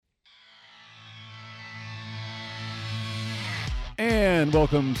and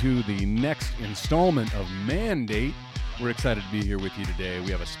welcome to the next installment of Mandate. We're excited to be here with you today. We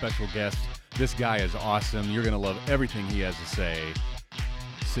have a special guest. This guy is awesome. You're going to love everything he has to say.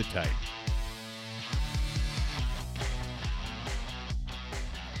 Sit tight.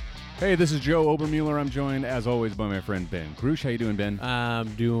 Hey, this is Joe Obermueller. I'm joined, as always, by my friend Ben Krusch. How you doing, Ben?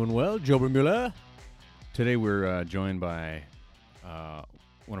 I'm doing well, Joe Obermueller. Today we're joined by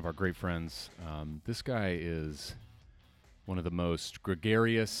one of our great friends. This guy is one of the most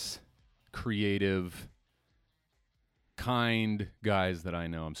gregarious, creative, kind guys that I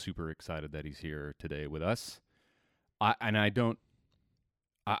know. I'm super excited that he's here today with us. I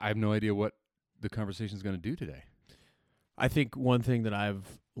have no idea what the conversation is going to do today. I think one thing that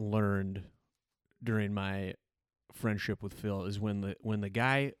I've learned during my friendship with Phil is when the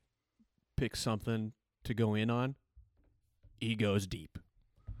guy picks something to go in on, he goes deep,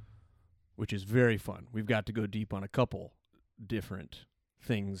 which is very fun. We've got to go deep on a couple different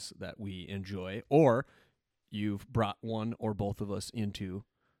things that we enjoy, or you've brought one or both of us into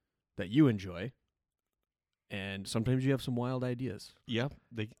that you enjoy, and sometimes you have some wild ideas. Yeah,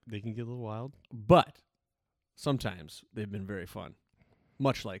 they can get a little wild. But sometimes they've been very fun,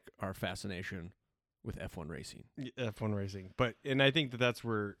 much like our fascination with F1 racing. F1 racing. And I think that's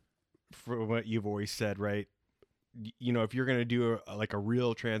where, for what you've always said, right? You know, if you're going to do a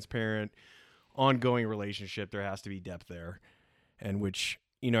real transparent, ongoing relationship, there has to be depth there. And which,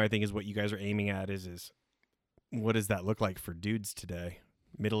 I think is what you guys are aiming at is what does that look like for dudes today?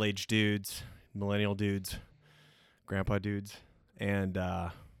 Middle-aged dudes, millennial dudes, grandpa dudes, and,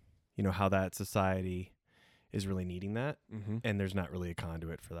 how that society is really needing that. Mm-hmm. And there's not really a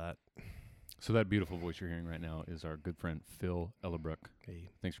conduit for that. So that beautiful voice you're hearing right now is our good friend Phil Ellerbrook.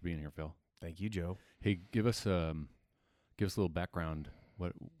 Hey, Thanks for being here, Phil. thank you, Joe. Hey, give us a little background.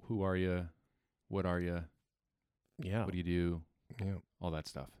 Who are you? What are you? Yeah. What do you do? Yeah. All that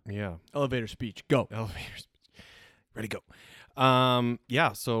stuff. Yeah. Elevator speech, go. Elevators. Ready, go.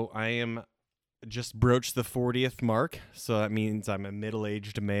 So I am just broached the 40th mark. So that means I'm a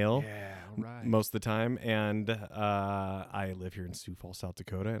middle-aged male. Yeah, all right. Most of the time. And I live here in Sioux Falls, South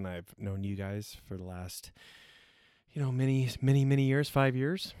Dakota, and I've known you guys for the last, many years, 5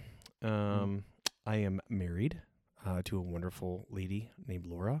 years. I am married to a wonderful lady named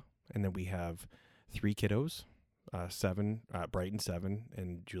Laura, and then we have 3 kiddos, Brighton 7,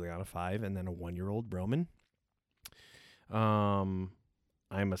 and Juliana 5, and then a 1-year-old Roman.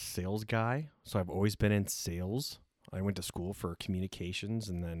 I'm a sales guy, so I've always been in sales. I went to school for communications,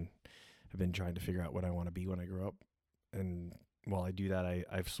 and then I've been trying to figure out what I want to be when I grow up. And while I do that,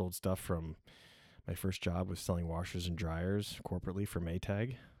 I've sold stuff from my first job was selling washers and dryers corporately for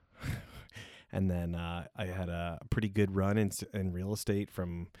Maytag. And then I had a pretty good run in real estate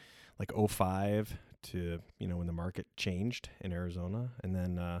from like 2005 to, when the market changed in Arizona, and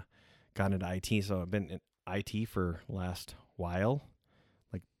then got into IT. So I've been in IT for last while,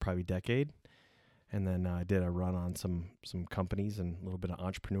 like probably decade. And then I did a run on some companies and a little bit of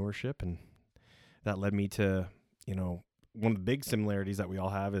entrepreneurship. And that led me to, one of the big similarities that we all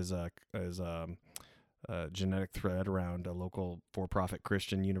have is a genetic thread around a local for-profit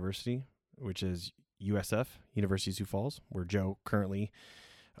Christian university, which is USF, University of Sioux Falls, where Joe currently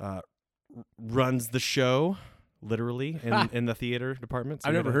runs the show, literally, in the theater department. So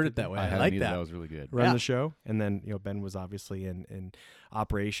I've never heard it that way. I like that. That was really good. Run the show. And then, Ben was obviously in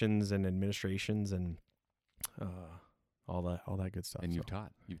operations and administrations and all that good stuff. And you've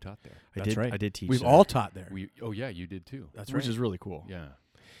taught there. That's right. I did teach. We've there. all taught there. You did too. That's which right. is really cool. Yeah.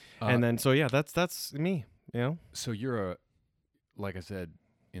 And then, so yeah, that's me, So you're like I said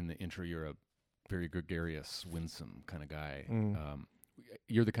in the intro, you're a very gregarious, winsome kind of guy.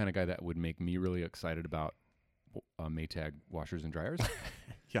 You're the kind of guy that would make me really excited about Maytag washers and dryers.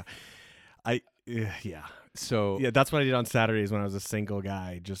 Yeah. So yeah, that's what I did on Saturdays when I was a single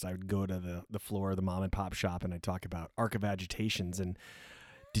guy. I would go to the floor of the mom and pop shop and I'd talk about arc of agitations. And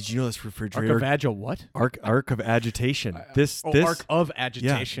did you know this refrigerator? Arc of what? Arc of agitation. Arc of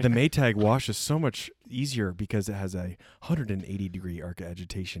agitation. Yeah, the Maytag wash is so much easier because it has a 180-degree arc of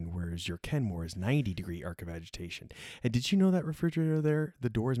agitation, whereas your Kenmore is 90-degree arc of agitation. And did you know that refrigerator there, the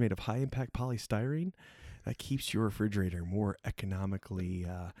door is made of high-impact polystyrene? That keeps your refrigerator more economically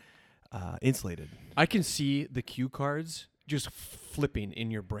insulated. I can see the cue cards just flipping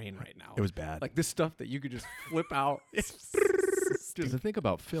in your brain right now. It was bad. Like this stuff that you could just flip out. the thing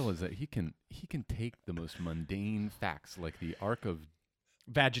about Phil is that he can take the most mundane facts like the arc of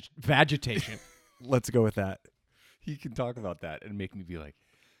Vegetation. Let's go with that. He can talk about that and make me be like,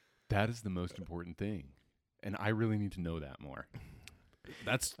 that is the most important thing. And I really need to know that more.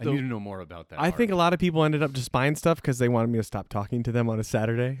 That's I need to know more about that. I think a lot of people ended up just buying stuff because they wanted me to stop talking to them on a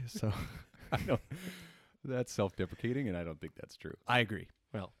Saturday. So I don't. That's self-deprecating, and I don't think that's true. I agree.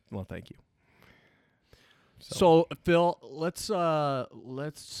 well, thank you. So Phil,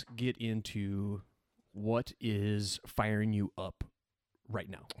 let's get into what is firing you up right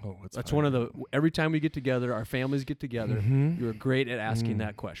now. Oh, That's one of the every time we get together, our families get together. Mm-hmm. You're great at asking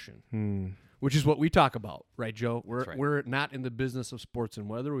that question, Hmm. which is what we talk about, right, Joe? That's right. We're not in the business of sports and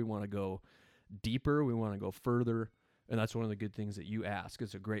weather. We want to go deeper. We want to go further, and that's one of the good things that you ask.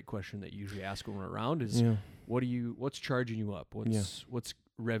 It's a great question that you usually ask when we're around. Is Yeah. what's charging you up? What's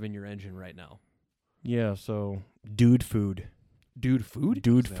revving your engine right now? Yeah. So, dude food. Dude food?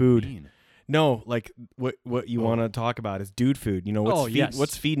 Dude What does that food. mean? No, like what you want to talk about is dude food. You know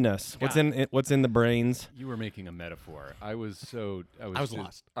what's feeding us? What's in the brains? You were making a metaphor. I was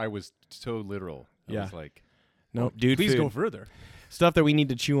lost. I was so literal. I Yeah. was like, No, dude Please food. go further. Stuff that we need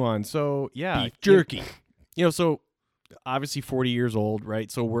to chew on. So yeah, Beef jerky. So obviously 40 years old,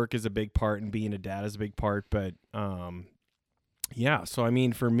 right? So work is a big part, and being a dad is a big part. But yeah. So I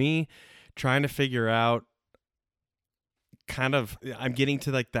mean, for me, trying to figure out. I'm getting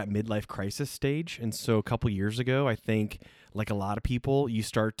to like that midlife crisis stage. And so a couple years ago, I think like a lot of people, you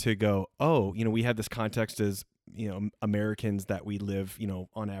start to go, oh, we have this context as, Americans that we live,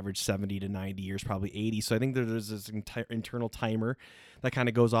 on average 70 to 90 years, probably 80. So I think there's this internal timer that kind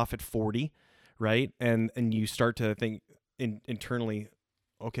of goes off at 40, right? And you start to think internally,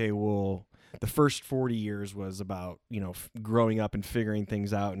 okay, well, the first 40 years was about, growing up and figuring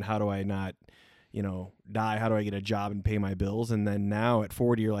things out, and how do I not die? How do I get a job and pay my bills? And then now at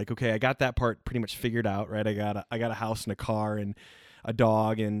 40, you're like, okay, I got that part pretty much figured out, right? I got a house and a car and a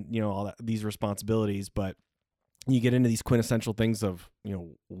dog and, all that, these responsibilities. But you get into these quintessential things of,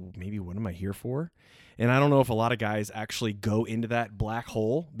 maybe what am I here for? And I don't know if a lot of guys actually go into that black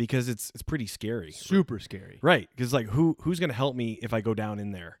hole, because it's pretty scary. Super scary. Right. Because like, who's going to help me if I go down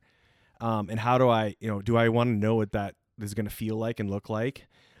in there? And how do I, do I want to know what that is going to feel like and look like?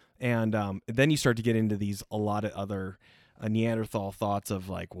 And then you start to get into a lot of other Neanderthal thoughts of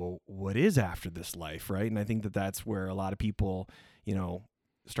like, well, what is after this life, right? And I think that's where a lot of people,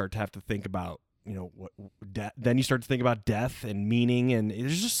 start to have to think about, what then you start to think about death and meaning, and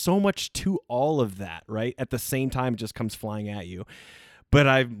there's just so much to all of that, right? At the same time, it just comes flying at you. But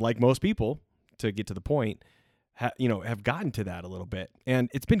I've, like most people, to get to the point, have gotten to that a little bit, and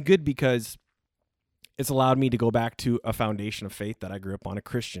it's been good because it's allowed me to go back to a foundation of faith that I grew up on, a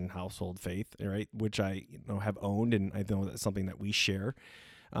Christian household faith, right? Which I have owned, and I know that's something that we share.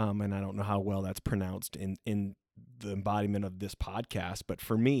 And I don't know how well that's pronounced in the embodiment of this podcast, but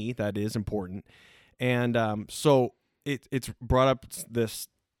for me, that is important. And so it's brought up this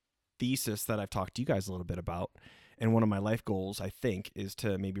thesis that I've talked to you guys a little bit about. And one of my life goals, I think, is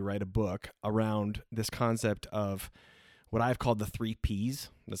to maybe write a book around this concept of what I've called the 3 Ps.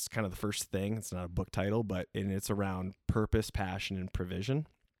 That's kind of the first thing. It's not a book title, but it's around purpose, passion, and provision.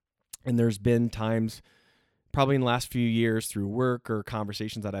 And there's been times, probably in the last few years through work or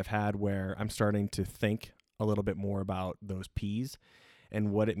conversations that I've had, where I'm starting to think a little bit more about those Ps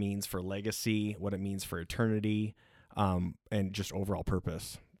and what it means for legacy, what it means for eternity, and just overall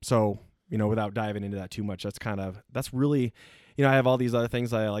purpose. So, without diving into that too much, that's really, I have all these other things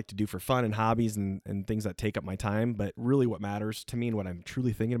that I like to do for fun and hobbies and things that take up my time. But really what matters to me and what I'm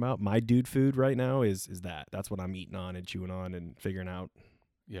truly thinking about, my dude food right now is that's what I'm eating on and chewing on and figuring out.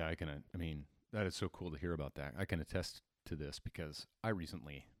 Yeah, I mean, that is so cool to hear about that. I can attest to this because I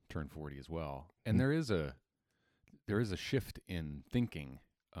recently turned 40 as well. And there is a shift in thinking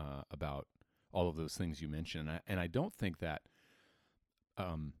about all of those things you mentioned. And I don't think that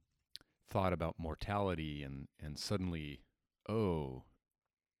thought about mortality and suddenly, oh,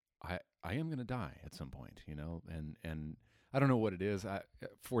 I am going to die at some point, and I don't know what it is.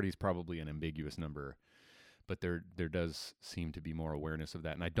 40 is probably an ambiguous number, but there does seem to be more awareness of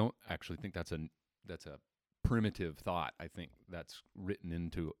that. And I don't actually think that's a primitive thought. I think that's written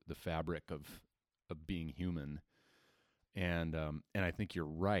into the fabric of being human. And I think you're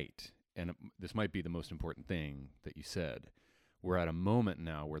right. And this might be the most important thing that you said. We're at a moment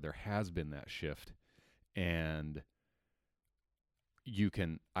now where there has been that shift, and you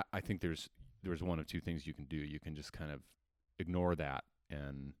can, I think there's one of two things you can do. You can just kind of ignore that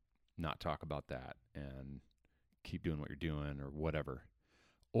and not talk about that and keep doing what you're doing or whatever.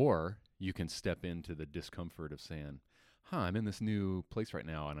 Or you can step into the discomfort of saying, I'm in this new place right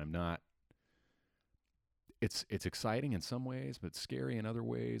now and I'm not, it's exciting in some ways, but scary in other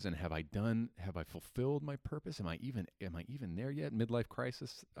ways. And have I fulfilled my purpose? Am I even there yet? Midlife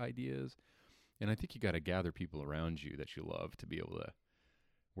crisis ideas. And I think you got to gather people around you that you love to be able to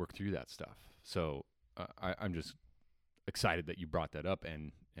work through that stuff. So I'm just excited that you brought that up,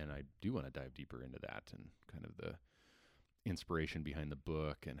 and I do want to dive deeper into that and kind of the inspiration behind the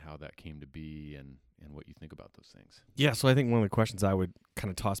book and how that came to be and what you think about those things. Yeah, so I think one of the questions I would kind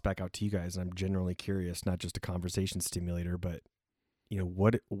of toss back out to you guys, and I'm generally curious, not just a conversation stimulator, but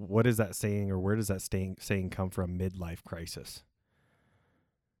what is that saying, or where does that saying come from, midlife crisis?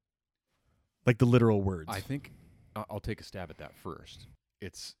 Like the literal words. I think I'll take a stab at that first.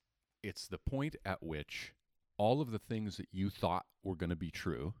 It's the point at which all of the things that you thought were going to be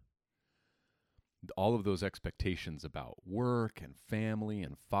true, all of those expectations about work and family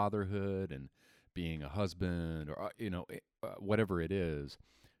and fatherhood and being a husband or whatever it is,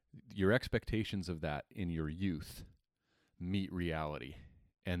 your expectations of that in your youth meet reality,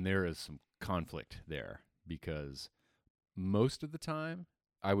 and there is some conflict there, because most of the time,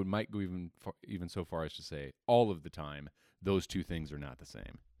 I might go even so far as to say all of the time, those two things are not the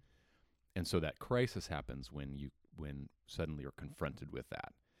same. And so that crisis happens when suddenly you're confronted with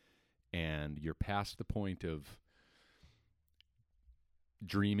that, and you're past the point of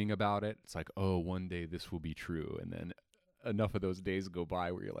dreaming about it. It's like, oh, one day this will be true, and then enough of those days go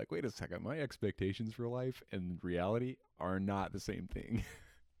by where you're like, wait a second, my expectations for life and reality are not the same thing.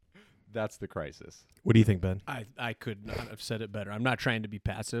 That's the crisis. What do you think, Ben? I could not have said it better. I'm not trying to be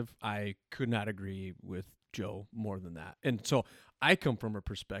passive. I could not agree with Joe more than that. And so I come from a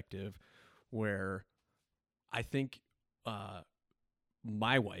perspective where I think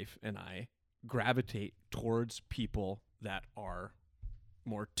my wife and I gravitate towards people that are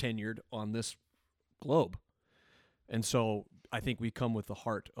more tenured on this globe. And so I think we come with the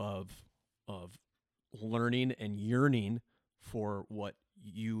heart of learning and yearning for what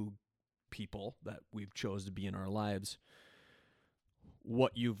you people that we've chose to be in our lives,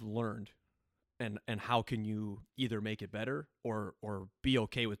 what you've learned, and how can you either make it better or be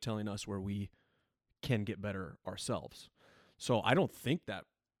okay with telling us where we can get better ourselves. So I don't think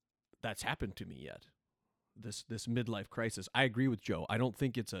that's happened to me yet. This midlife crisis. I agree with Joe. I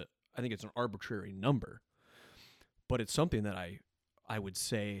think it's an arbitrary number. But it's something that I would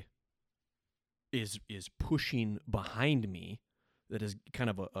say is pushing behind me, that is kind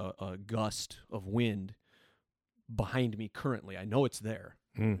of a gust of wind behind me currently. I know it's there.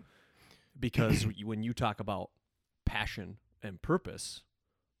 Because when you talk about passion and purpose,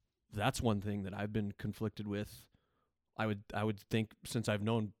 that's one thing that I've been conflicted with. I would think since I've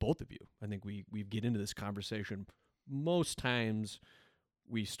known both of you. I think we get into this conversation. Most times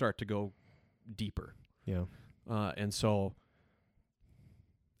we start to go deeper. Yeah. And so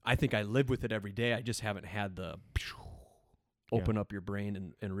I think I live with it every day. I just haven't had the open up your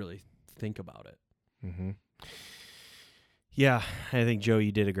brain and really think about it. Mm-hmm. Yeah, I think, Joe,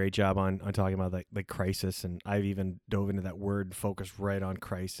 you did a great job on talking about the crisis, and I've even dove into that word and focused right on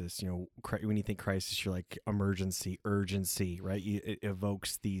crisis. When you think crisis, you're like emergency, urgency, right? It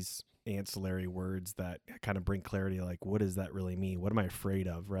evokes these ancillary words that kind of bring clarity, like, what does that really mean? What am I afraid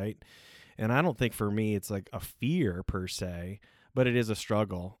of, right? And I don't think for me it's like a fear per se, but it is a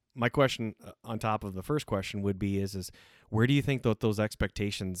struggle. My question on top of the first question would be is where do you think that those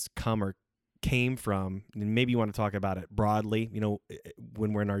expectations came from? And maybe you want to talk about it broadly.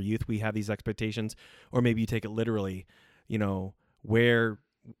 When we're in our youth, we have these expectations, or maybe you take it literally. Where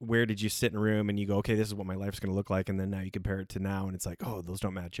did you sit in a room and you go, okay, this is what my life's going to look like, and then now you compare it to now, and it's like, oh, those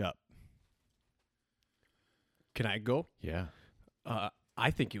don't match up. Can I go? Yeah. I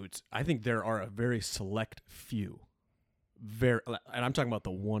think there are a very select few, and I'm talking about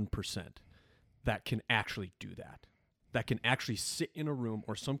the 1% that can actually do that. That can actually sit in a room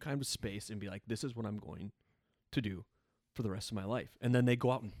or some kind of space and be like, this is what I'm going to do for the rest of my life. And then they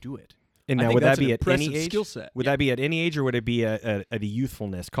go out and do it. And now, would that be at any age? Skill set. Would that be at any age, or would it be at a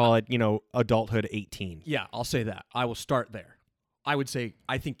youthfulness? Call it, adulthood 18. Yeah, I'll say that. I will start there. I would say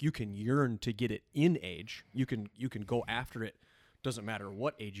I think you can yearn to get it in age. You can go after it. Doesn't matter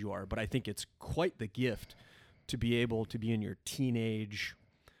what age you are, but I think it's quite the gift to be able to be in your teenage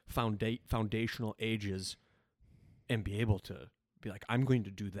foundational ages and be able to be like, I'm going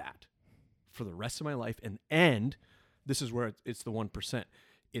to do that for the rest of my life. And this is where it's the 1%.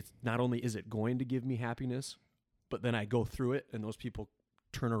 It's not only is it going to give me happiness, but then I go through it and those people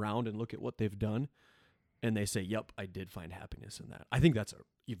turn around and look at what they've done and they say, yep, I did find happiness in that. I think that's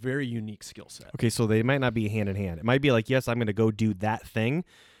a very unique skill set. Okay, so they might not be hand in hand. It might be like, yes, I'm going to go do that thing,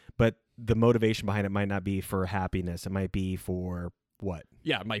 but the motivation behind it might not be for happiness. It might be for what?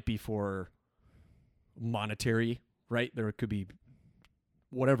 Yeah, it might be for monetary, right? There could be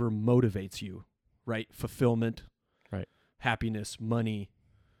whatever motivates you, right? Fulfillment, right? Happiness, money.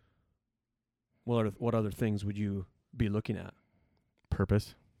 What other things would you be looking at?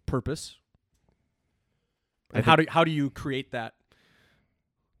 Purpose. purpose. And how do you create that?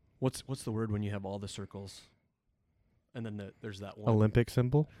 What's the word when you have all the circles, and then there's that one Olympic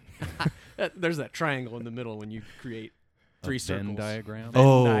symbol? there's that triangle in the middle when you create three circles. Venn diagram.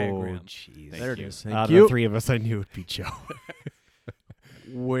 Venn diagram. Jeez. There it is. Thank Out you. of the three of us, I knew it would be Joe.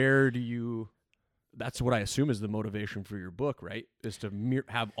 Where do you? That's what I assume is the motivation for your book, right? Is to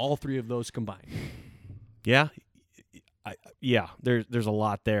have all three of those combined. Yeah. There's a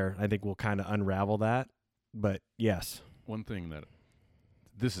lot there. I think we'll kind of unravel that. But yes. One thing that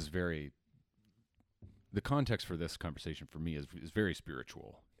this is very, the context for this conversation for me is very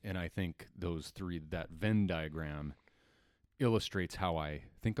spiritual. And I think those three, that Venn diagram illustrates how I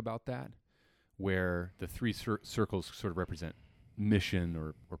think about that, where the three circles sort of represent mission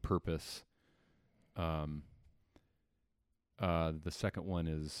or purpose. The second one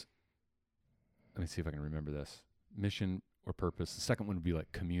is, let me see if I can remember this, mission or purpose. The second one would be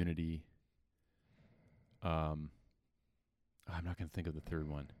like community. I'm not going to think of the third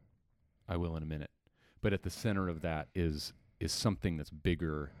one. I will in a minute. But at the center of that is something that's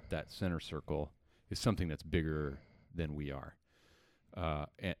bigger. That center circle is something that's bigger than we are,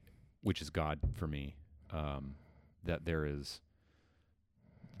 which is God for me. That there is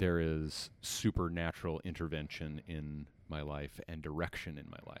supernatural intervention in my life and direction in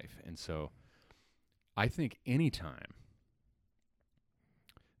my life. And so I think anytime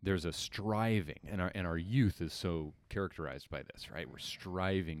there's a striving, and our youth is so characterized by this, right? We're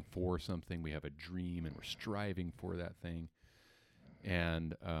striving for something. We have a dream, and we're striving for that thing.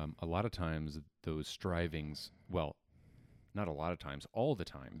 And a lot of times those strivings, well, not a lot of times, all the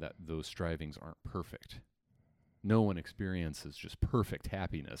time, that those strivings aren't perfect. No one experiences just perfect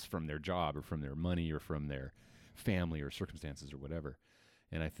happiness from their job or from their money or from their family or circumstances or whatever.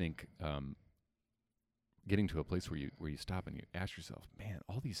 And I think getting to a place where you stop and you ask yourself, man,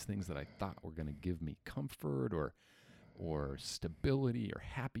 all these things that I thought were going to give me comfort or stability or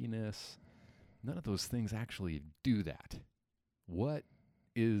happiness, none of those things actually do that. What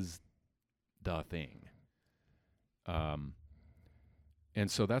is the thing? And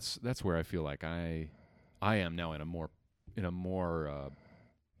so that's where I feel like I am now in a more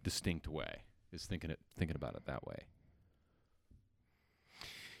distinct way, is thinking about it that way.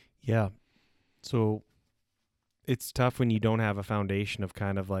 Yeah. So it's tough when you don't have a foundation of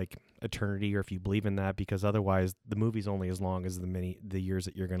kind of like eternity, or if you believe in that, because otherwise the movie's only as long as the years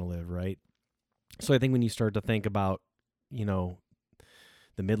that you're going to live, right? So I think when you start to think about, you know,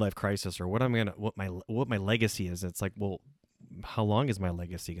 the midlife crisis or what my legacy is, it's like, well, how long is my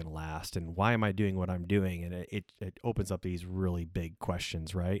legacy going to last, and why am I doing what I'm doing? And it opens up these really big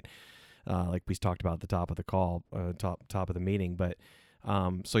questions, right? Like we talked about at the top of the call, top of the meeting. But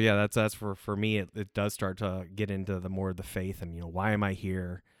so yeah, that's for me. It does start to get into the more of the faith, and, you know, why am I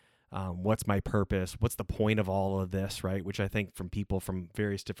here? What's my purpose? What's the point of all of this, right? Which I think from people from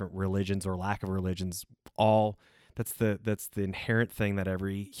various different religions or lack of religions, that's the inherent thing that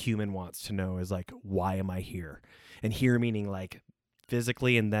every human wants to know is like, why am I here? And here meaning like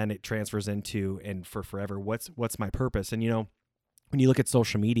physically, and then it transfers into, and for forever, what's my purpose? And, you know, when you look at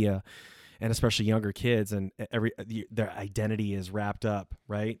social media, and especially younger kids, and their identity is wrapped up,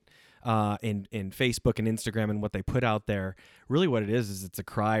 right? In Facebook and Instagram and what they put out there, really what it is it's a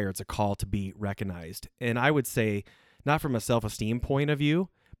cry, or it's a call to be recognized. And I would say, not from a self-esteem point of view,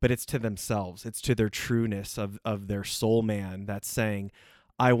 but it's to themselves. It's to their trueness of their soul man that's saying,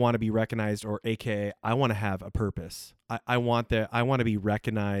 I want to be recognized, or AKA, I want to have a purpose. I want to be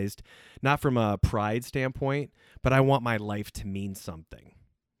recognized, not from a pride standpoint, but I want my life to mean something,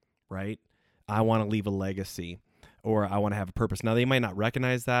 right? I want to leave a legacy, or I want to have a purpose. Now, they might not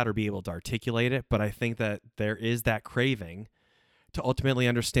recognize that or be able to articulate it, but I think that there is that craving to ultimately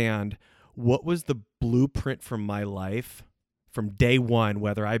understand what was the blueprint for my life from day one,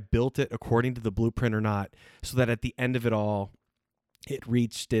 whether I built it according to the blueprint or not, so that at the end of it all, it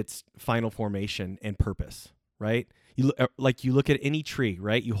reached its final formation and purpose, right? You look at any tree,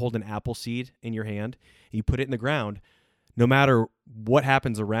 right? You hold an apple seed in your hand, and you put it in the ground. No matter what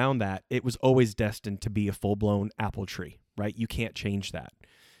happens around that, it was always destined to be a full-blown apple tree, right? You can't change that.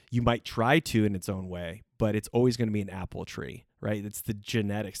 You might try to in its own way, but it's always going to be an apple tree, right? It's the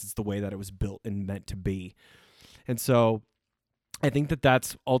genetics. It's the way that it was built and meant to be. And so I think that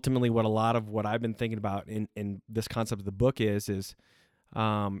that's ultimately what a lot of what I've been thinking about in this concept of the book is,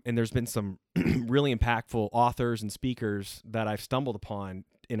 and there's been some really impactful authors and speakers that I've stumbled upon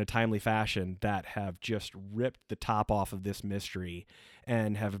in a timely fashion that have just ripped the top off of this mystery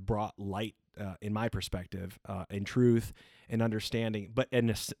and have brought light, in my perspective, and truth and understanding, but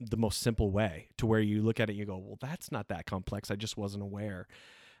in the most simple way, to where you look at it and you go, well, that's not that complex. I just wasn't aware.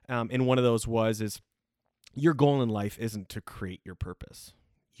 And one of those is your goal in life isn't to create your purpose.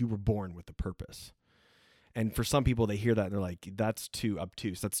 You were born with a purpose. And for some people, they hear that and they're like, that's too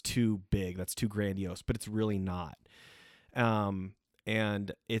obtuse. That's too big. That's too grandiose. But it's really not.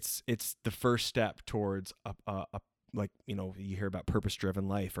 And it's the first step towards a like, you know, you hear about purpose-driven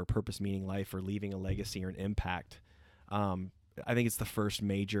life or purpose-meaning life or leaving a legacy or an impact. I think it's the first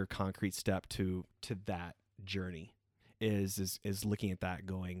major concrete step to that journey is looking at that,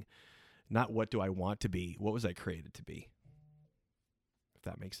 going, not what do I want to be, what was I created to be? If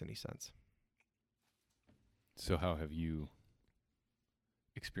that makes any sense. So how have you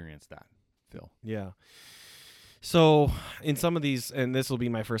experienced that, Phil? Yeah. So in some of these, and this will be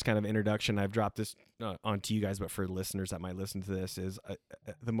my first kind of introduction, I've dropped this onto you guys, but for listeners that might listen to this, is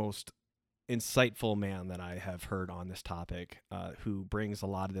the most insightful man that I have heard on this topic, who brings a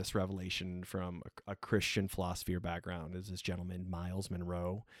lot of this revelation from a Christian philosophy or background, is this gentleman, Miles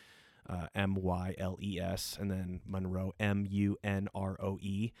Monroe, Myles, and then Monroe, Munroe.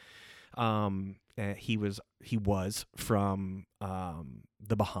 He was from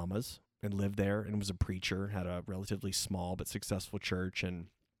the Bahamas and lived there and was a preacher, had a relatively small but successful church, and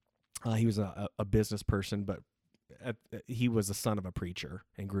he was a business person, but he was the son of a preacher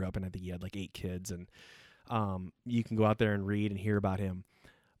and grew up, and I think he had like 8 kids, and you can go out there and read and hear about him.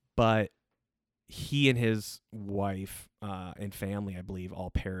 But he and his wife and family, I believe,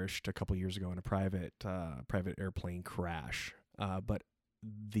 all perished a couple years ago in a private airplane crash. But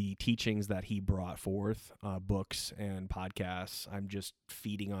the teachings that he brought forth, books and podcasts, I'm just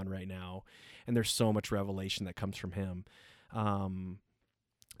feeding on right now. And there's so much revelation that comes from him.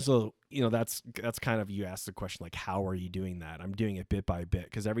 So, you know, that's kind of, you ask the question, like, how are you doing that? I'm doing it bit by bit,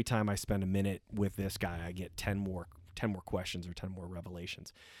 because every time I spend a minute with this guy, I get 10 more questions or 10 more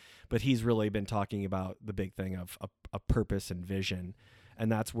revelations. But he's really been talking about the big thing of a purpose and vision.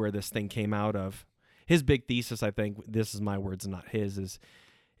 And that's where this thing came out of. His big thesis, I think, this is my words and not his,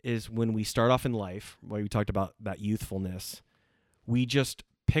 is when we start off in life, where we talked about that youthfulness, we just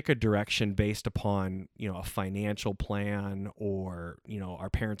pick a direction based upon, you know, a financial plan, or, you know, our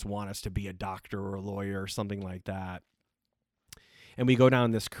parents want us to be a doctor or a lawyer or something like that. And we go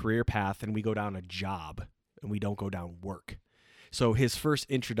down this career path and we go down a job and we don't go down work. So his first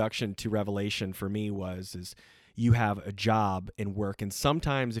introduction to revelation for me is you have a job and work. And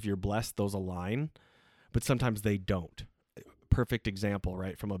sometimes if you're blessed, those align, but sometimes they don't. Perfect example,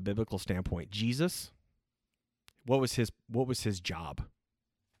 right? From a biblical standpoint, Jesus, what was his job?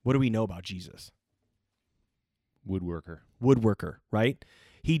 What do we know about Jesus? Woodworker, right?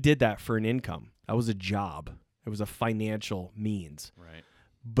 He did that for an income. That was a job. It was a financial means. Right.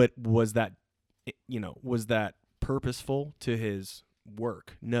 But was that purposeful to his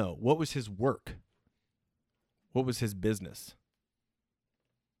work? No. What was his work? What was his business?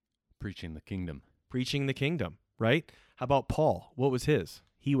 Preaching the kingdom. Right? How about Paul? What was his?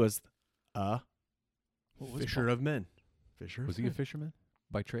 He was fisher of men. Was he a fisherman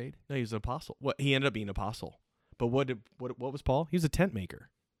by trade? No, he was an apostle. He ended up being an apostle. But what was Paul? He was a tent maker.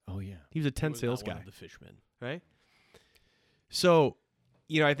 Oh yeah. He was a tent sales guy. One of the fishermen. Right? So,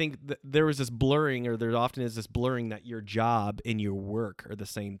 you know, I think there was this blurring, or there often is this blurring, that your job and your work are the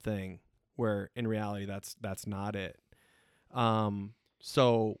same thing, where in reality that's not it.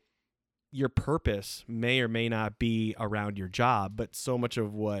 So your purpose may or may not be around your job, but so much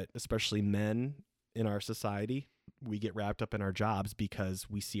of what, especially men in our society, we get wrapped up in our jobs because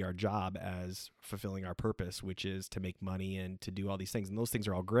we see our job as fulfilling our purpose, which is to make money and to do all these things. And those things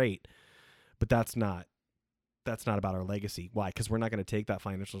are all great, but that's not about our legacy. Why? Because we're not going to take that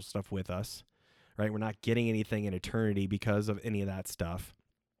financial stuff with us, right? We're not getting anything in eternity because of any of that stuff.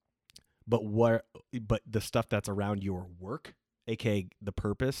 But the stuff that's around your work, aka the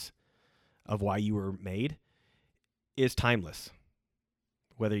purpose of why you were made, is timeless,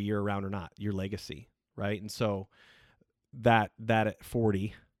 whether you're around or not. Your legacy, right? And so that at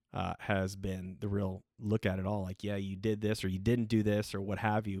 40 has been the real look at it all. Like, yeah, you did this or you didn't do this or what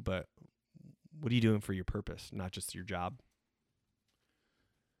have you, but what are you doing for your purpose, not just your job?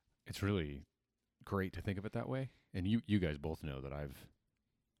 It's really great to think of it that way. And you guys both know that I've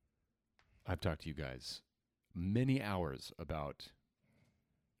talked to you guys many hours about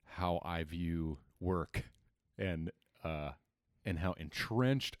how I view work and how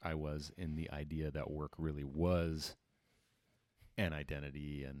entrenched I was in the idea that work really was an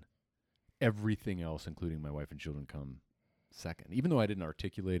identity, and everything else, including my wife and children, come second. Even though I didn't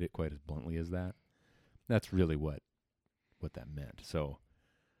articulate it quite as bluntly as that, that's really what that meant. So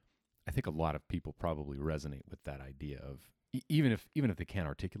I think a lot of people probably resonate with that idea of, even if they can't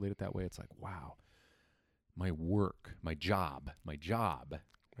articulate it that way, it's like, wow, my work, my job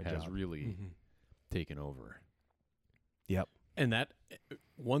has job. really taken over. Yep. And that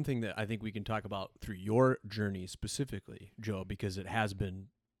one thing that I think we can talk about through your journey specifically, Joe, because it has been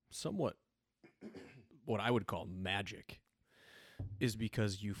somewhat what I would call magic, is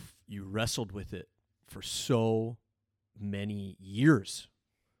because you wrestled with it for so many years,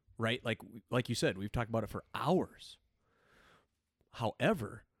 right? Like you said, we've talked about it for hours.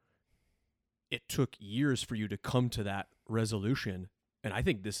 However, it took years for you to come to that resolution, and I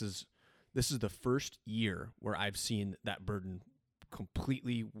think this is the first year where I've seen that burden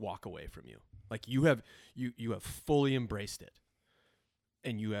completely walk away from you. Like you have fully embraced it,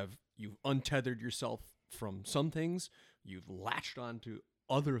 and you've untethered yourself from some things. You've latched onto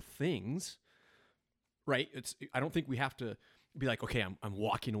other things, right? I don't think we have to be like, okay, I'm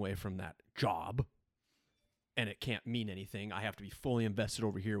walking away from that job, and it can't mean anything. I have to be fully invested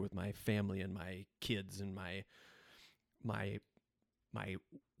over here with my family and my kids and my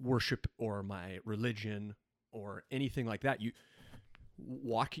worship or my religion or anything like that.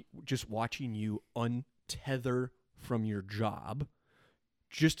 Just watching you untether from your job,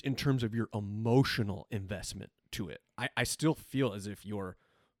 just in terms of your emotional investment to it. I still feel as if your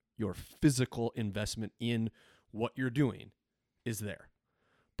physical investment in what you're doing is there,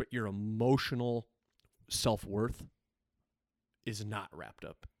 but your emotional self-worth is not wrapped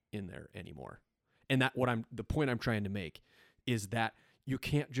up in there anymore. And the point I'm trying to make is that you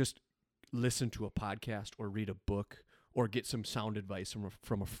can't just listen to a podcast or read a book or get some sound advice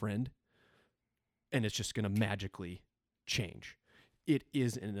from a friend and it's just going to magically change. It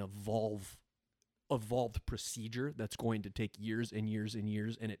is an evolved procedure that's going to take years and years and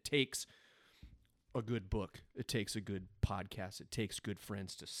years, and it takes a good book. It takes a good podcast. It takes good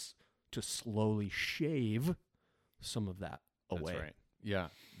friends to slowly shave some of that away. That's right. Yeah.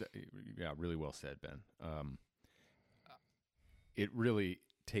 Yeah. Really well said, Ben. It really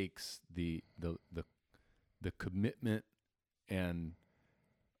takes the commitment and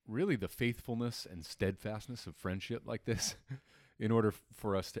really the faithfulness and steadfastness of friendship like this in order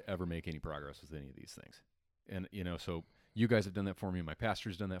for us to ever make any progress with any of these things. And, so you guys have done that for me. My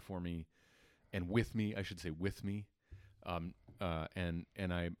pastor's done that for me, and with me, I should say with me. And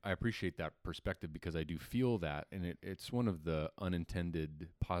I appreciate that perspective because I do feel that, and it's one of the unintended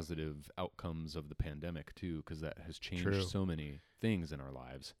positive outcomes of the pandemic too, because that has changed so many things in our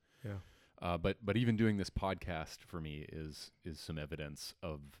lives. Yeah. But even doing this podcast for me is some evidence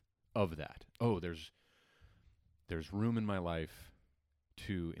of that. Oh, there's room in my life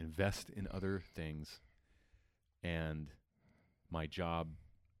to invest in other things, and my job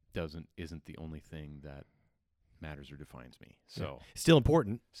isn't the only thing that matters or defines me. So still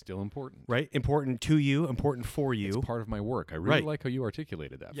important, right? Important to you, important for you. It's part of my work. I really like how you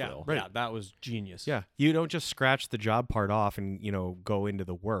articulated that, Phil. Right. Yeah, that was genius. Yeah, you don't just scratch the job part off and go into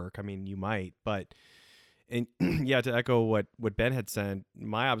the work. I mean, you might, but to echo what Ben had said,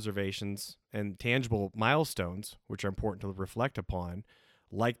 my observations and tangible milestones, which are important to reflect upon,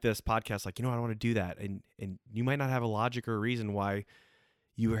 like this podcast, like I don't want to do that, and you might not have a logic or a reason why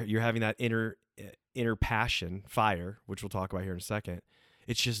you're having that inner passion, fire, which we'll talk about here in a second.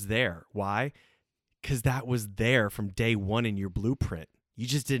 It's just there. Why? Because that was there from day one in your blueprint. You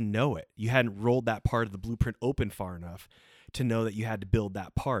just didn't know it. You hadn't rolled that part of the blueprint open far enough to know that you had to build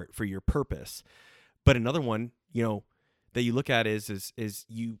that part for your purpose. But another one, that you look at is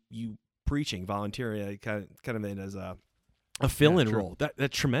you preaching, volunteering, kind of in as a fill-in role.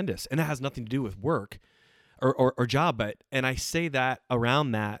 That's tremendous, and that has nothing to do with work or job. And I say that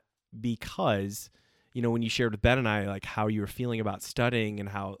around that because when you shared with Ben and I like how you were feeling about studying and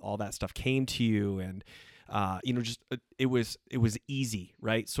how all that stuff came to you, and it was easy,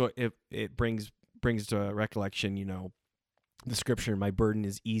 right? So it brings to recollection, the scripture, my burden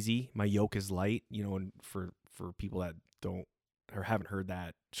is easy, my yoke is light, and for people that don't or haven't heard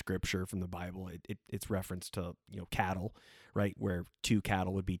that scripture from the Bible, it's reference to, cattle, right? Where two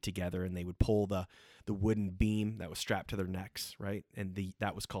cattle would be together and they would pull the wooden beam that was strapped to their necks, right? And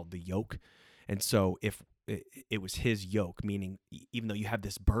that was called the yoke. And so if it was his yoke, meaning even though you have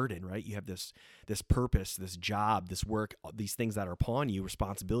this burden, right? You have this purpose, this job, this work, these things that are upon you,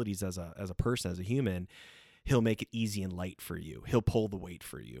 responsibilities as a person, as a human, he'll make it easy and light for you. He'll pull the weight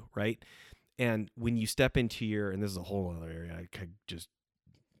for you, right? And when you step into and this is a whole other area I could just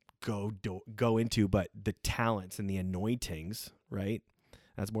go into, but the talents and the anointings, right?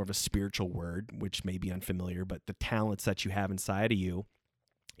 That's more of a spiritual word, which may be unfamiliar, but the talents that you have inside of you,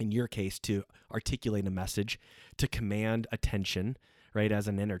 in your case, to articulate a message, to command attention, right, as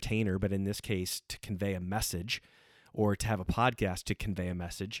an entertainer, but in this case, to convey a message, or to have a podcast to convey a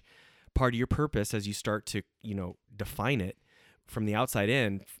message. Part of your purpose, as you start to, define it, from the outside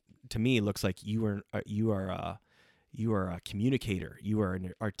in, to me, it looks like you are a communicator, you are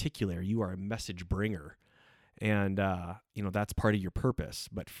an articulator, you are a message bringer, and that's part of your purpose.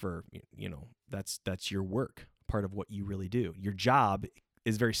 But for that's your work, part of what you really do. Your job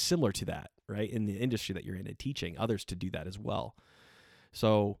is very similar to that, right? In the industry that you're in, and teaching others to do that as well.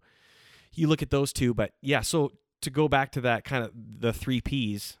 So you look at those two, but yeah. So to go back to that kind of the 3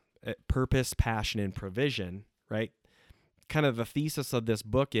 Ps: purpose, passion, and provision, right? Kind of the thesis of this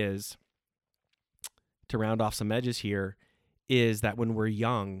book is, to round off some edges here, is that when we're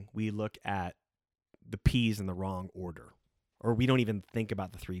young, we look at the P's in the wrong order, or we don't even think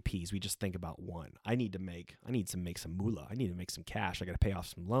about the 3 P's. We just think about one. I need to make some moolah. I need to make some cash. I got to pay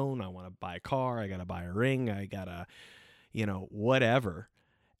off some loan. I want to buy a car. I got to buy a ring. I got to, whatever.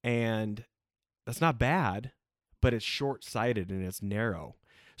 And that's not bad, but it's short-sighted and it's narrow.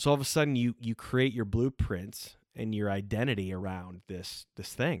 So all of a sudden you create your blueprints and your identity around this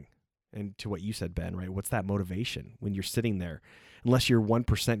thing. And to what you said, Ben, right? What's that motivation when you're sitting there? Unless you're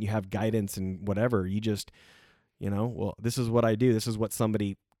 1%, you have guidance and whatever, you just, well, this is what I do. This is what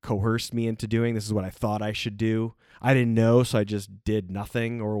somebody coerced me into doing. This is what I thought I should do. I didn't know, so I just did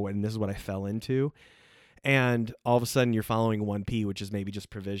nothing, and this is what I fell into. And all of a sudden you're following 1P, which is maybe just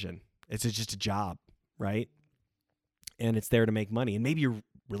provision. It's just a job, right? And it's there to make money. And maybe you're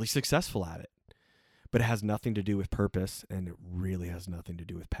really successful at it, but it has nothing to do with purpose, and it really has nothing to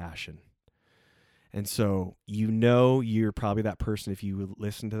do with passion. And so you're probably that person if you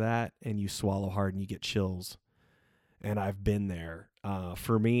listen to that and you swallow hard and you get chills. And I've been there.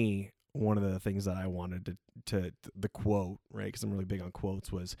 For me, one of the things that I wanted to the quote, right, because I'm really big on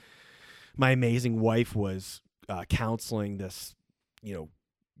quotes, was my amazing wife was counseling this,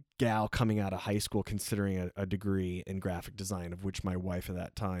 gal coming out of high school considering a degree in graphic design, of which my wife at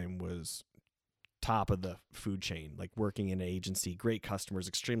that time was top of the food chain, like working in an agency, great customers,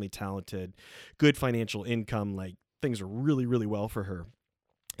 extremely talented, good financial income, like things are really, really well for her.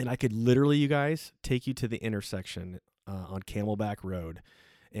 And I could literally, you guys, take you to the intersection on Camelback Road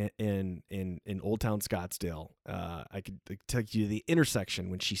in Old Town Scottsdale. I could take you to the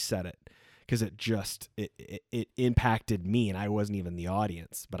intersection when she said it, because it impacted me, and I wasn't even the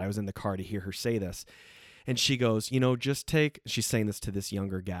audience, but I was in the car to hear her say this. And she goes, she's saying this to this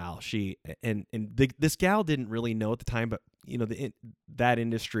younger gal. This gal didn't really know at the time, but that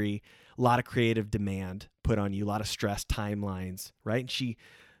industry, a lot of creative demand put on you, a lot of stress, timelines, right? And she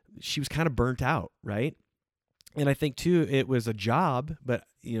was kind of burnt out, right? And I think too, it was a job, but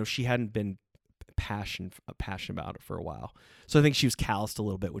she hadn't been passionate about it for a while. So I think she was calloused a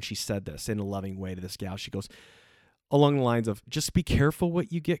little bit when she said this in a loving way to this gal. She goes along the lines of, just be careful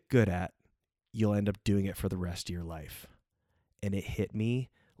what you get good at. You'll end up doing it for the rest of your life. And it hit me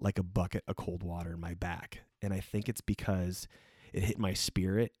like a bucket of cold water in my back. And I think it's because it hit my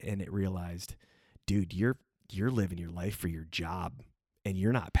spirit, and it realized, dude, you're living your life for your job, and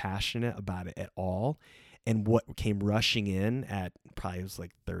you're not passionate about it at all. And what came rushing in at probably was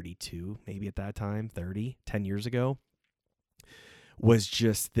like 32, maybe at that time, 10 years ago, was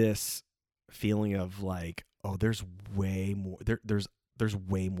just this feeling of like, oh, there's way more. There's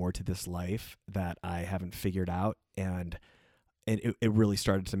way more to this life that I haven't figured out. And it really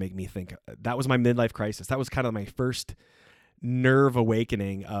started to make me think. That was my midlife crisis. That was kind of my first nerve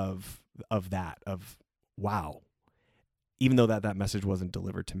awakening of wow, even though that message wasn't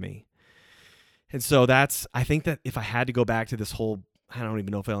delivered to me. And so I think that if I had to go back to this whole, I don't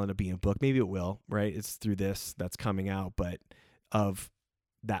even know if it'll end up being a book, maybe it will, right? It's through this that's coming out, but of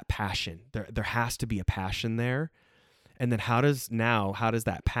that passion, there has to be a passion there. And then how does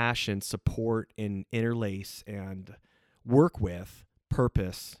that passion support and interlace and work with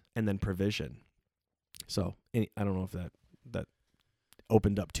purpose and then provision? So I don't know if that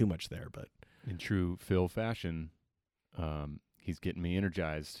opened up too much there, but in true Phil fashion, he's getting me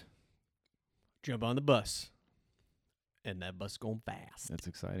energized. Jump on the bus, and that bus going fast. That's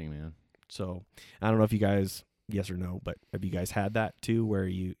exciting, man. So I don't know if you guys, yes or no, but have you guys had that too, where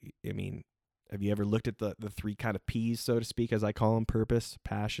have you ever looked at the 3 kind of P's, so to speak, as I call them: purpose,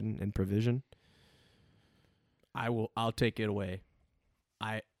 passion, and provision? I'll take it away.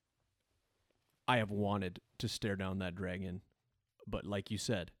 I have wanted to stare down that dragon, but like you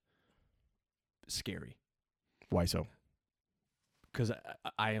said, scary. Why so? Because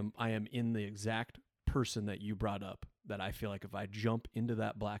I am in the exact person that you brought up, that I feel like if I jump into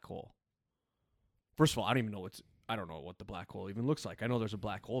that black hole, first of all, I don't know what the black hole even looks like. I know there's a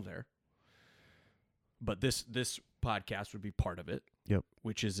black hole there. But this podcast would be part of it. Yep.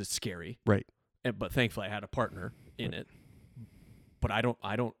 Which is it's scary. Right. But thankfully I had a partner in it. But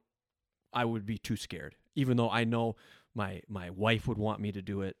I would be too scared. Even though I know My wife would want me to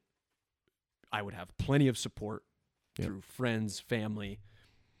do it. I would have plenty of support through friends, family.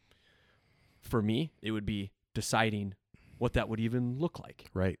 For me, it would be deciding what that would even look like.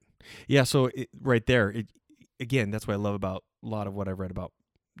 Right. Yeah. So right there, again, that's what I love about a lot of what I've read about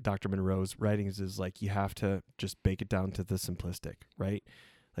Dr. Monroe's writings is like you have to just bake it down to the simplistic, right?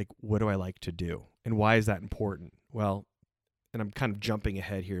 Like, what do I like to do? And why is that important? Well, and I'm kind of jumping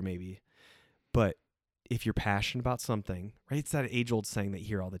ahead here maybe, but if you're passionate about something, right? It's that age-old saying that you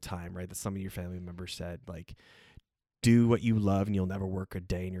hear all the time, right? That some of your family members said, like, do what you love and you'll never work a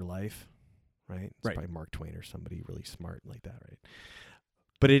day in your life, right? It's by Mark Twain or somebody really smart like that, right?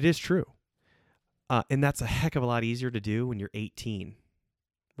 But it is true. And that's a heck of a lot easier to do when you're 18,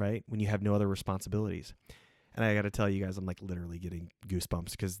 right? When you have no other responsibilities. And I got to tell you guys, I'm like literally getting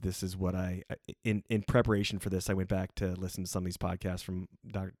goosebumps because this is what in preparation for this, I went back to listen to some of these podcasts from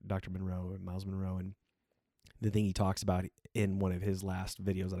Dr. Monroe and Miles Monroe. And the thing he talks about in one of his last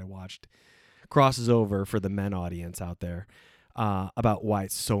videos that I watched crosses over for the men audience out there about why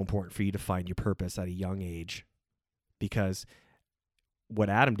it's so important for you to find your purpose at a young age. Because what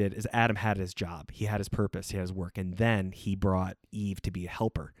Adam did is Adam had his job. He had his purpose. He had his work. And then he brought Eve to be a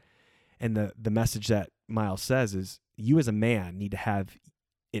helper. And the message that Miles says is you as a man need to have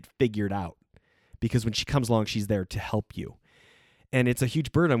it figured out because when she comes along, she's there to help you. And it's a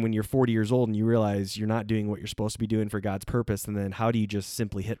huge burden when you're 40 years old and you realize you're not doing what you're supposed to be doing for God's purpose. And then how do you just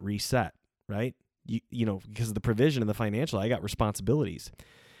simply hit reset, right? You know, because of the provision and the financial, I got responsibilities.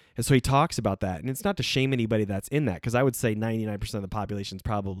 And so he talks about that. And it's not to shame anybody that's in that, because I would say 99% of the population is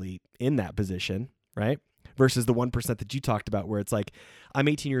probably in that position, right? Versus the 1% that you talked about where it's like, I'm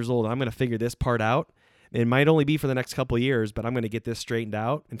 18 years old. And I'm going to figure this part out. It might only be for the next couple of years, but I'm going to get this straightened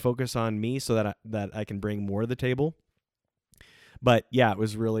out and focus on me so that I can bring more to the table. But yeah, it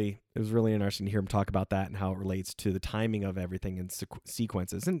was really interesting to hear him talk about that and how it relates to the timing of everything and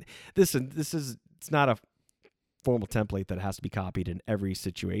sequences. And it's not a formal template that has to be copied in every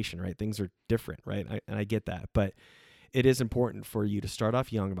situation, right? Things are different, right? And I get that, but it is important for you to start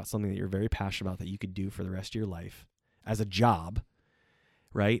off young about something that you're very passionate about that you could do for the rest of your life as a job,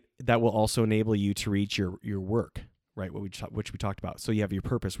 right? That will also enable you to reach your work, right? Which we talked about. So you have your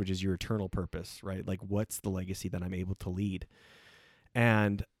purpose, which is your eternal purpose, right? Like what's the legacy that I'm able to lead?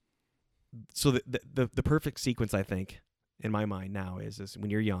 And so the perfect sequence, I think, in my mind now is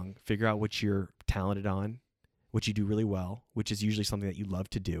when you're young, figure out what you're talented on, what you do really well, which is usually something that you love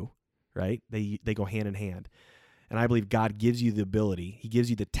to do, right? They go hand in hand. And I believe God gives you the ability, he gives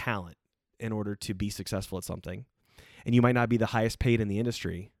you the talent in order to be successful at something. And you might not be the highest paid in the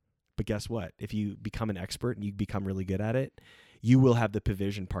industry, but guess what? If you become an expert and you become really good at it, you will have the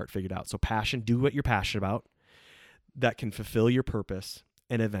provision part figured out. So passion, do what you're passionate about that can fulfill your purpose,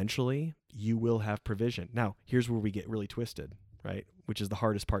 and eventually you will have provision. Now, here's where we get really twisted, right? Which is the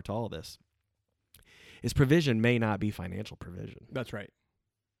hardest part to all of this. Is provision may not be financial provision. That's right.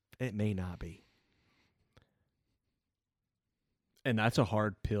 It may not be. And that's a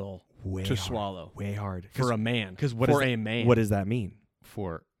hard pill to swallow. Way hard. For a man. Because what does that mean?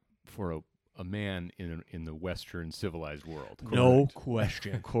 For a man in the Western civilized world. Correct. No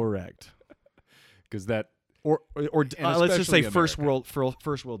question. Correct. Because that or let's just say America. first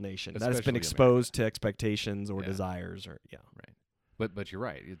world nation that has been exposed to expectations or desires or right. But you're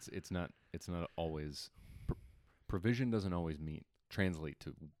right. It's not always provision doesn't always translate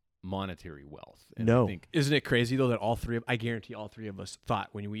to monetary wealth. And no. Isn't it crazy though that I guarantee all three of us thought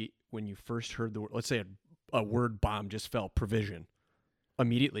when you first heard the word, let's say a word bomb just fell, provision,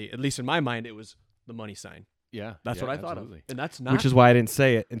 immediately, at least in my mind, it was the money sign. Yeah. That's what I thought of. And that's not. Which is why I didn't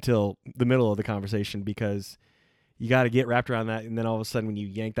say it until the middle of the conversation, because you got to get wrapped around that. And then all of a sudden when you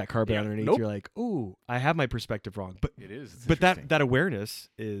yank that carpet underneath, you're like, ooh, I have my perspective wrong. But it is. But that awareness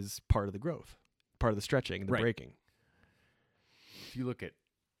is part of the growth, part of the stretching and the breaking. If you look at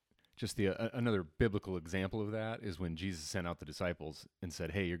just another biblical example of that is when Jesus sent out the disciples and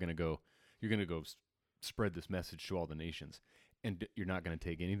said, "Hey, you're going to go spread this message to all the nations, and you're not going to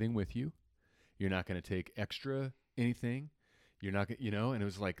take anything with you. You're not going to take extra anything. You're not, and it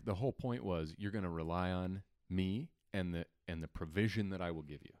was like the whole point was you're going to rely on me and the provision that I will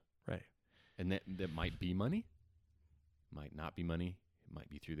give you, right? And that might be money, might not be money." It might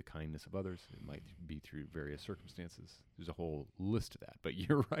be through the kindness of others. It might be through various circumstances. There's a whole list of that. But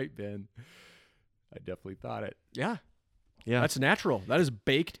you're right, Ben. I definitely thought it. Yeah. That's natural. That is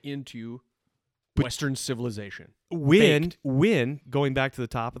baked into Western civilization. When going back to the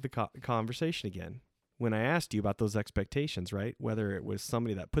top of the conversation again, when I asked you about those expectations, right? Whether it was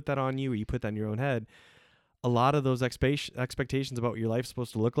somebody that put that on you or you put that in your own head, a lot of those expectations about what your life's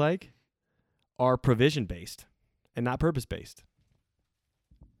supposed to look like are provision-based. and not purpose-based.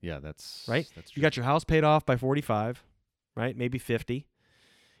 Yeah, that's Right? That's You true. got your house paid off by 45, right? Maybe 50.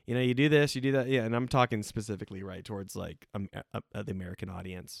 You know, you do this, you do that. Yeah, and I'm talking specifically right towards like the American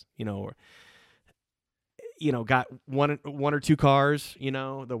audience, or got one or two cars,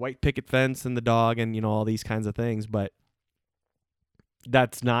 the white picket fence and the dog and all these kinds of things, but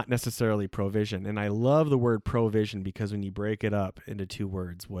that's not necessarily provision. And I love the word provision because when you break it up into two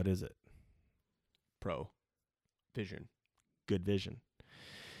words, what is it? Vision. Good vision.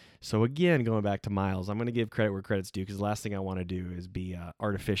 So again, going back to Miles, I'm going to give credit where credit's due because the last thing I want to do is be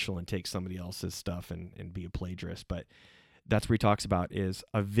artificial and take somebody else's stuff and be a plagiarist. But that's where he talks about is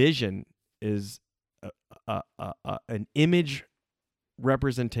a vision is an image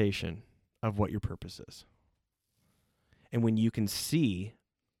representation of what your purpose is. And when you can see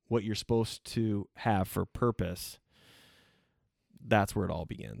what you're supposed to have for purpose, that's where it all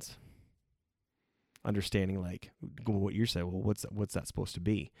begins. Understanding like what you're saying, well, what's that supposed to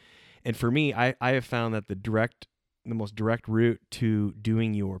be? And for me, I have found that the most direct route to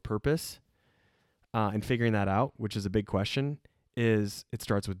doing your purpose and figuring that out, which is a big question, is it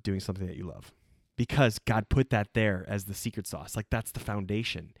starts with doing something that you love. Because God put that there as the secret sauce. Like that's the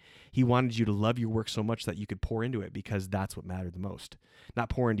foundation. He wanted you to love your work so much that you could pour into it because that's what mattered the most. Not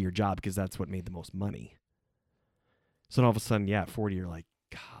pour into your job because that's what made the most money. So then all of a sudden, at 40, you're like,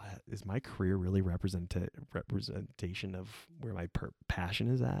 God, is my career really representation of where my passion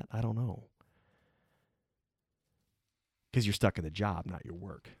is at? I don't know. Because you're stuck in the job, not your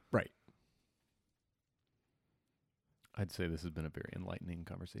work. Right. I'd say this has been a very enlightening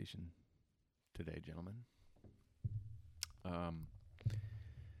conversation today, gentlemen.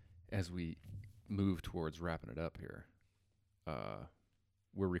 As we move towards wrapping it up here,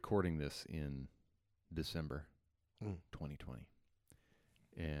 we're recording this in December 2020.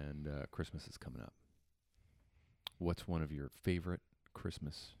 And Christmas is coming up. What's one of your favorite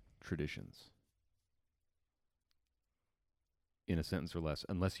Christmas traditions? In a sentence or less.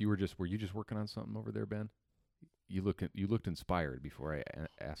 Unless were you just working on something over there, Ben? You looked inspired before I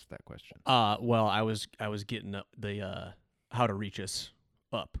asked that question. Well, I was getting the how to reach us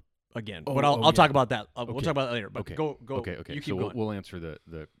up again, Oh, but I'll yeah. talk about that. Okay. We'll talk about that later. But Okay. go. Okay. You keep so going. we'll answer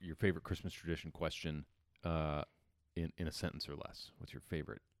the your favorite Christmas tradition question in a sentence or less. What's your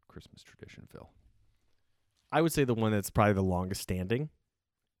favorite Christmas tradition, Phil? I would say the one that's probably the longest standing,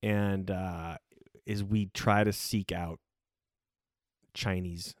 and is we try to seek out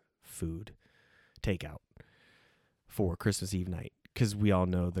Chinese food takeout for Christmas Eve night because we all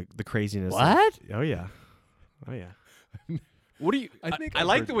know the craziness. What? Oh yeah. What do you? I think I I've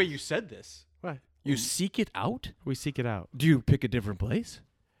like heard the way you said this. What? You seek it out? We seek it out. Do you pick a different place?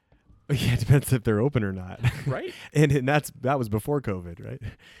 Yeah, it depends if they're open or not. Right. and that was before COVID, right?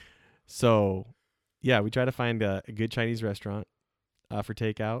 So, yeah, we try to find a good Chinese restaurant for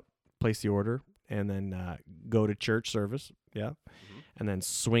takeout, place the order, and then go to church service. Yeah. Mm-hmm. And then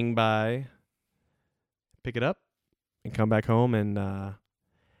swing by, pick it up, and come back home and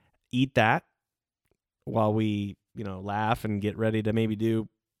eat that while we, laugh and get ready to maybe do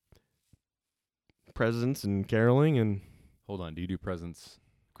presents and caroling. And Hold on. Do you do presents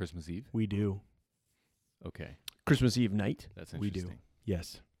Christmas Eve? we do. Okay. Christmas Eve night. That's We do. interesting.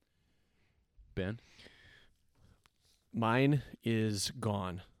 Yes. Ben? Mine is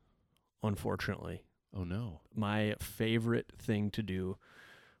gone, unfortunately. Oh, no. My favorite thing to do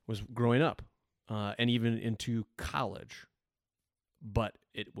was growing up and even into college. But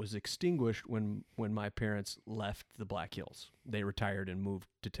it was extinguished when my parents left the Black Hills. They retired and moved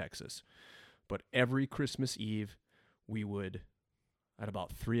to Texas. But every Christmas Eve, we would, at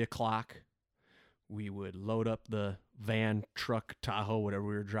about 3 o'clock, we would load up the van, truck, Tahoe, whatever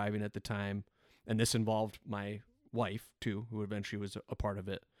we were driving at the time. And this involved my wife, too, who eventually was a part of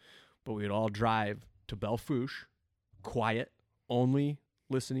it. But we would all drive to Belfouche, quiet, only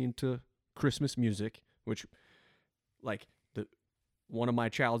listening to Christmas music, which, like, one of my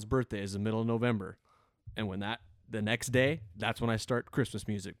child's birthday is the middle of November. And when the next day, that's when I start Christmas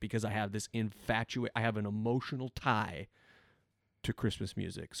music because I have this I have an emotional tie to Christmas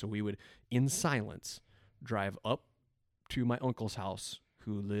music. So we would, in silence, drive up to my uncle's house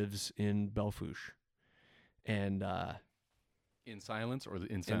who lives in Belfouche. And In silence or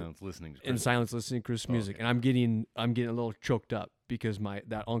in silence listening to in silence listening to Christmas music. okay. And I'm getting a little choked up because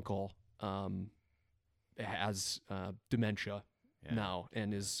that uncle has dementia now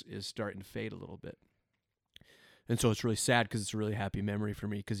and is starting to fade a little bit. And so it's really sad because it's a really happy memory for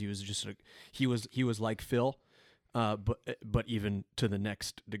me because he was just he was like Phil, but even to the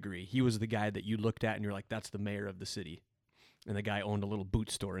next degree. He was the guy that you looked at and you're like, that's the mayor of the city. And the guy owned a little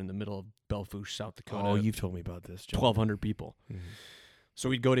boot store in the middle of Belfouche, South Dakota. Oh, you've told me about this, John. 1,200 people. Mhm. So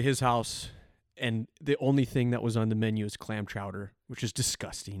we'd go to his house, and the only thing that was on the menu is clam chowder, which is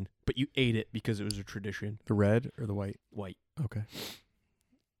disgusting. But you ate it because it was a tradition. The red or the white? White. Okay.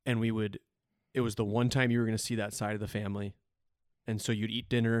 And it was the one time you were going to see that side of the family. And so you'd eat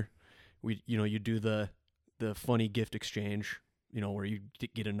dinner. You'd do the funny gift exchange, where you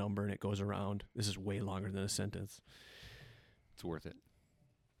get a number and it goes around. This is way longer than a sentence. It's worth it.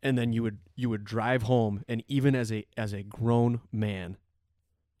 And then you would drive home, and even as a grown man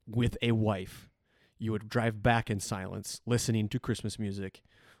with a wife, you would drive back in silence, listening to Christmas music,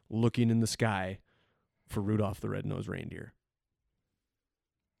 looking in the sky for Rudolph the Red-Nosed Reindeer.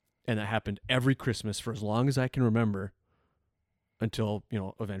 And that happened every Christmas for as long as I can remember, until,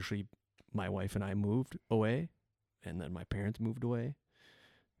 eventually my wife and I moved away, and then my parents moved away.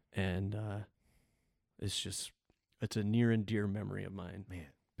 And it's a near and dear memory of mine. Man,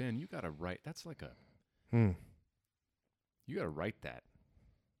 Ben, you got to write. That's like a... Hmm. You got to write that.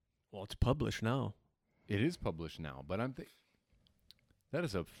 Well, it's published now. It is published now, but I'm thinking... That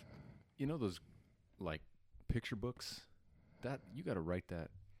is those, like, picture books? That you got to write that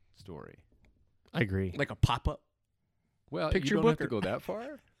story. I agree. Like a pop-up? Well, Picture you don't have book to go that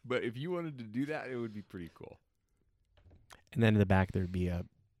far, but if you wanted to do that, it would be pretty cool. And then in the back, there'd be a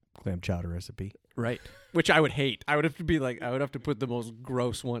clam chowder recipe. Right. Which I would hate. I would have to put the most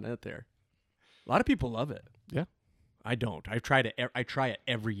gross one out there. A lot of people love it. Yeah. I don't. I try it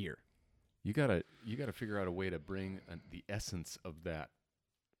every year. You gotta figure out a way to bring the essence of that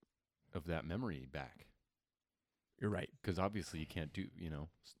memory back. You're right. Because obviously you can't do,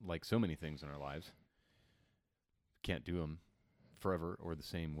 like so many things in our lives, can't do them forever or the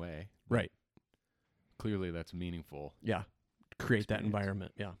same way. Right. Clearly that's meaningful. Yeah. Create that Experience.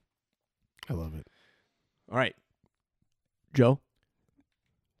 environment. Yeah. I love it. All right. Joe,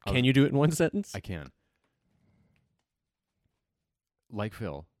 can you do it in one sentence? I can. Like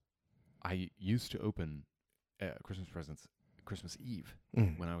Phil, I used to open Christmas presents Christmas Eve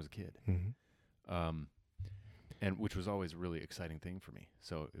when I was a kid. Mm-hmm. And which was always a really exciting thing for me.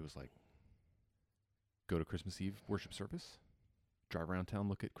 So it was like, go to Christmas Eve worship service, drive around town,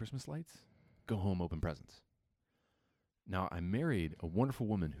 look at Christmas lights, go home, open presents. Now, I married a wonderful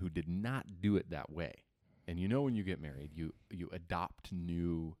woman who did not do it that way. And when you get married, you adopt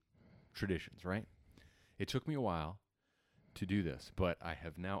new traditions, right? It took me a while to do this, but I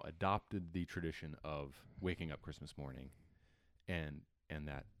have now adopted the tradition of waking up Christmas morning and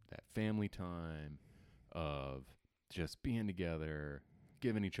that family time of just being together,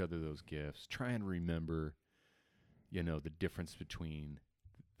 giving each other those gifts, trying to remember, the difference between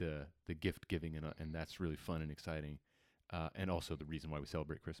the gift giving and that's really fun and exciting. And also the reason why we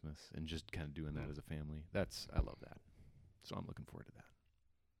celebrate Christmas and just kind of doing that as a family. I love that. So I'm looking forward to that.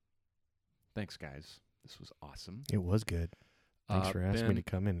 Thanks, guys. This was awesome. It was good. Thanks for asking me Ben, to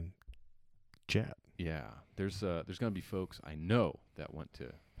come in and chat. Yeah. There's going to be folks I know that want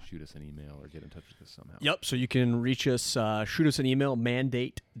to shoot us an email or get in touch with us somehow. Yep. So you can reach us, shoot us an email,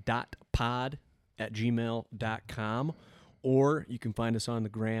 mandate.pod@gmail.com, or you can find us on the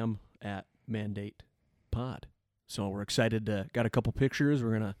gram at mandatepod. So we're excited to got a couple pictures.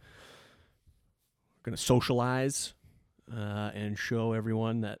 We're gonna socialize and show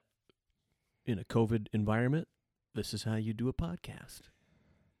everyone that in a COVID environment, this is how you do a podcast.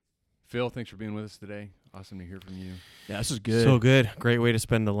 Phil, thanks for being with us today. Awesome to hear from you. Yeah, this is good. So good. Great way to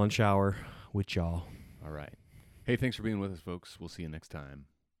spend the lunch hour with y'all. All right. Hey, thanks for being with us, folks. We'll see you next time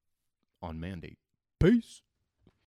on Mandate. Peace.